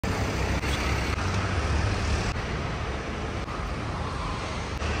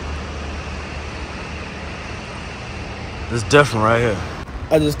It's different right here.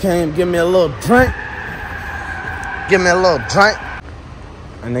 I just came, give me a little drink. Give me a little drink.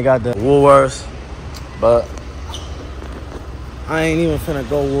 And they got the Woolworths, but I ain't even finna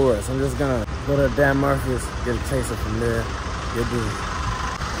go Woolworths. I'm just gonna go to Dan Murphy's, get a taster from there, get this, you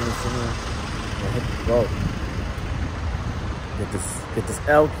know what I'm saying? Hit the road. Get this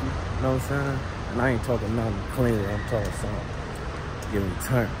elk, you know what I'm saying? And I ain't talking nothing clean, I'm talking something. Give me a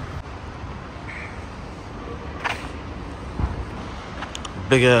turn.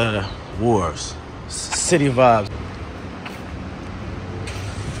 Bigger Woolworths, city vibes.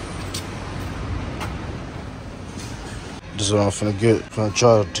 This is what I'm finna get. Finna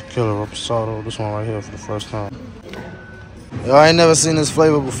try tequila reposado. This one right here for the first time. Yo, I ain't never seen this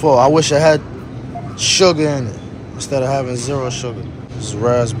flavor before. I wish it had sugar in it instead of having 0 sugar. This is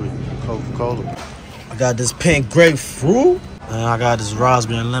raspberry Coca-Cola. I got this pink grapefruit. And I got this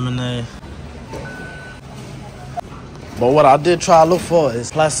raspberry and lemonade. But what I did try to look for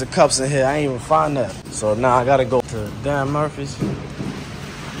is plastic cups in here. I ain't even find that. So now I gotta go to Dan Murphy's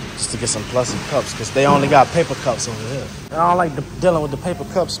just to get some plastic cups, because they only got paper cups over here. And I don't like dealing with the paper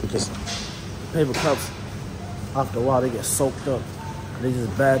cups, because paper cups, after a while, they get soaked up. They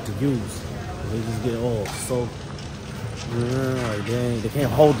just bad to use. They just get all soaked. Like they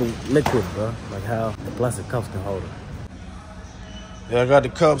can't hold the liquid, bro. Like how the plastic cups can hold it. Yeah, I got the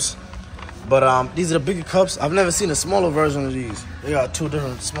cups. But these are the bigger cups. I've never seen a smaller version of these. They got 2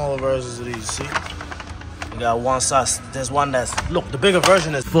 different smaller versions of these, see? You got one size, there's one that's, look, the bigger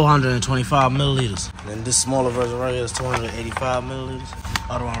version is 425 milliliters. And then this smaller version right here is 285 milliliters.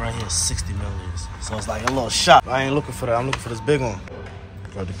 The other one right here is 60 milliliters. So it's like a little shot. I ain't looking for that, I'm looking for this big one.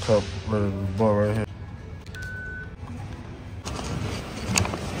 Got the cup ready to bought right here.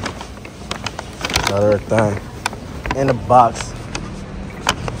 Got everything in the box.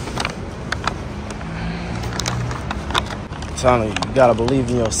 I'm telling you, you gotta believe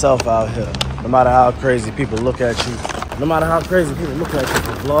in yourself out here. No matter how crazy people look at you, no matter how crazy people look at you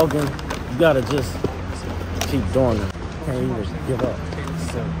for vlogging, you gotta just keep doing it. You can't even give up.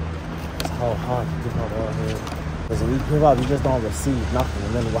 It's how hard to give up out here. Because when you give up, you just don't receive nothing.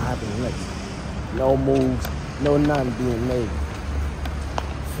 And then what happens next? No moves, no nothing being made.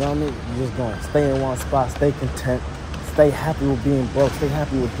 Feel me? You just gonna stay in one spot, stay content, stay happy with being broke, stay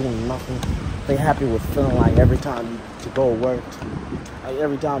happy with doing nothing, stay happy with feeling like every time you to go work, like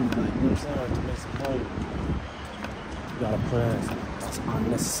every time you, like, you know what I'm saying, to make some money, you gotta put in some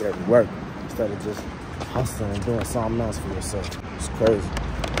unnecessary work instead of just hustling and doing something else for yourself. It's crazy.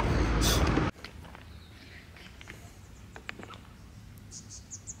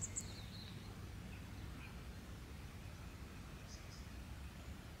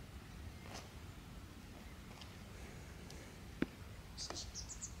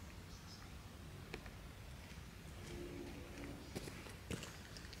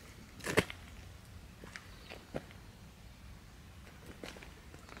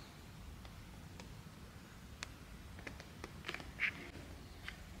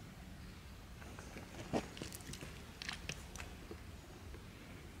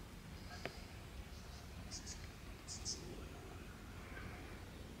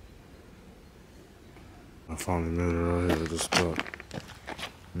 I finally made it right here at this spot.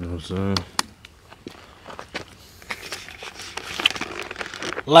 You know what I'm saying?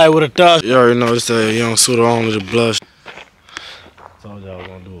 Light with a touch. You already know this is Young Sudo only the blush. Told y'all I was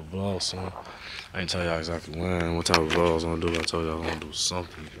gonna do a vlog soon. I ain't tell y'all exactly when, what type of vlog I was gonna do, but I told y'all I was gonna do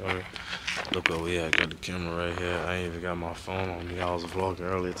something. Right? Look over here, I got the camera right here. I ain't even got my phone on me. I was vlogging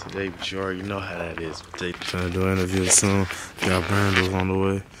earlier today, but you already know how that is. Trying to do an interview soon. Got brand deals on the way.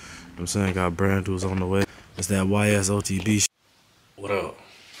 You know what I'm saying? Got brand deals on the way. It's that YSOTB shit. What up?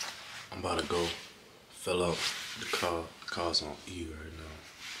 I'm about to go fill up the car. The car's on E right now.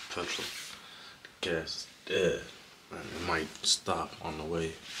 Petrol. The gas is dead. And it might stop on the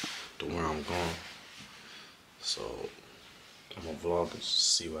way to where I'm going. So I'm gonna vlog and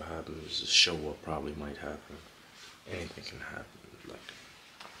see what happens. Just show what probably might happen. Anything can happen. Like,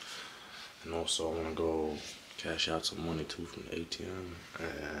 and also I wanna go cash out some money too from the ATM,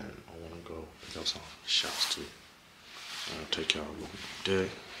 and I wanna go pick up some shots too. I'm gonna take y'all with me today.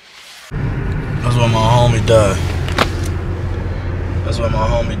 That's where my homie died. That's where my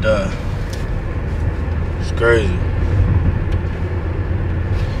homie died. It's crazy.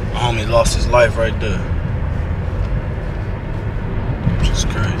 My homie lost his life right there. Which is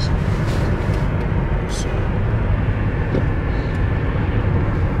crazy. So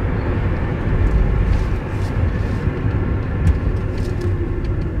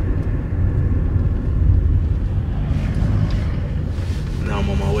now I'm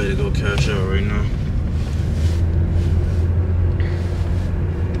on my way to go cash out right now.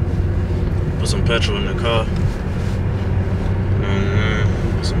 car.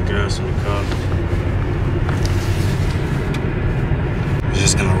 Put some gas in the car. It's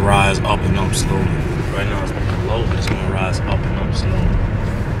just gonna rise up and up slowly. Right now it's moving low, but it's gonna rise up and up slowly.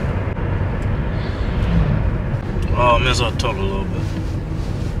 Oh, I may as well talk a little bit.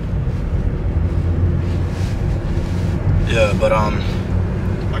 Yeah, but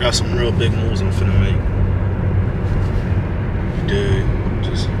I got some real big moves I'm finna make. You dig?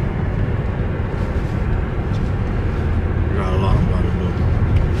 Just got a lot I'm about to do.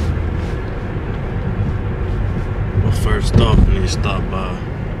 But first off, I need to stop by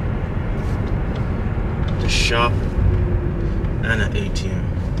the shop and an ATM.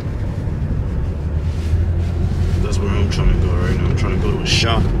 That's where I'm trying to go right now. I'm trying to go to a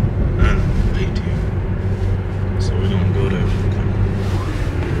shop and an ATM. So we're gonna go there.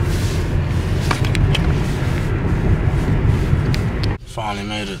 Finally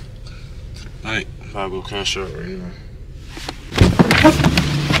made it. Alright, I'm about to go cash out right now.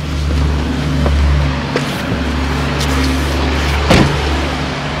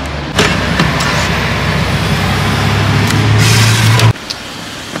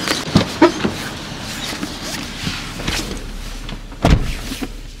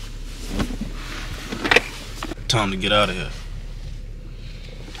 Time to get out of here.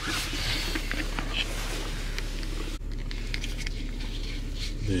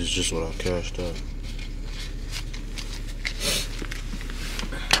 This is just what I cashed out.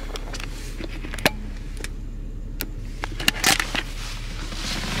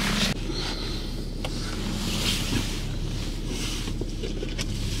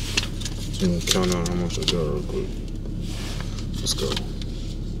 So I'm gonna count out how much I got real quick. Let's go.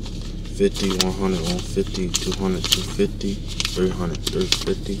 50, 100, 150, 200, 250, 300,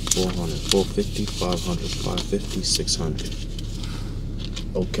 350, 400, 450, 500, 550, 600.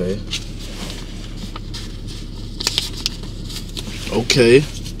 Okay. Okay.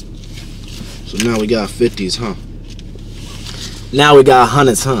 So now we got 50s, huh? Now we got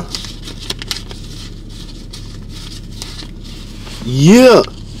hundreds, huh? Yeah.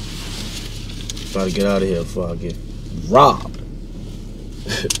 About to get out of here before I get robbed.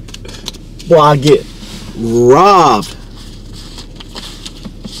 Before I get robbed.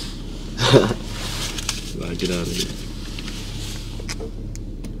 About to get out of here.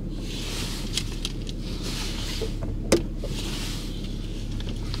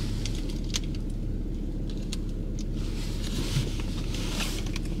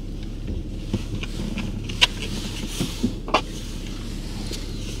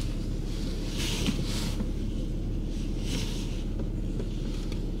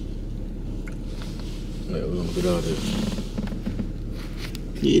 Yeah, we're gonna get out of here.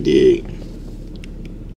 You dig?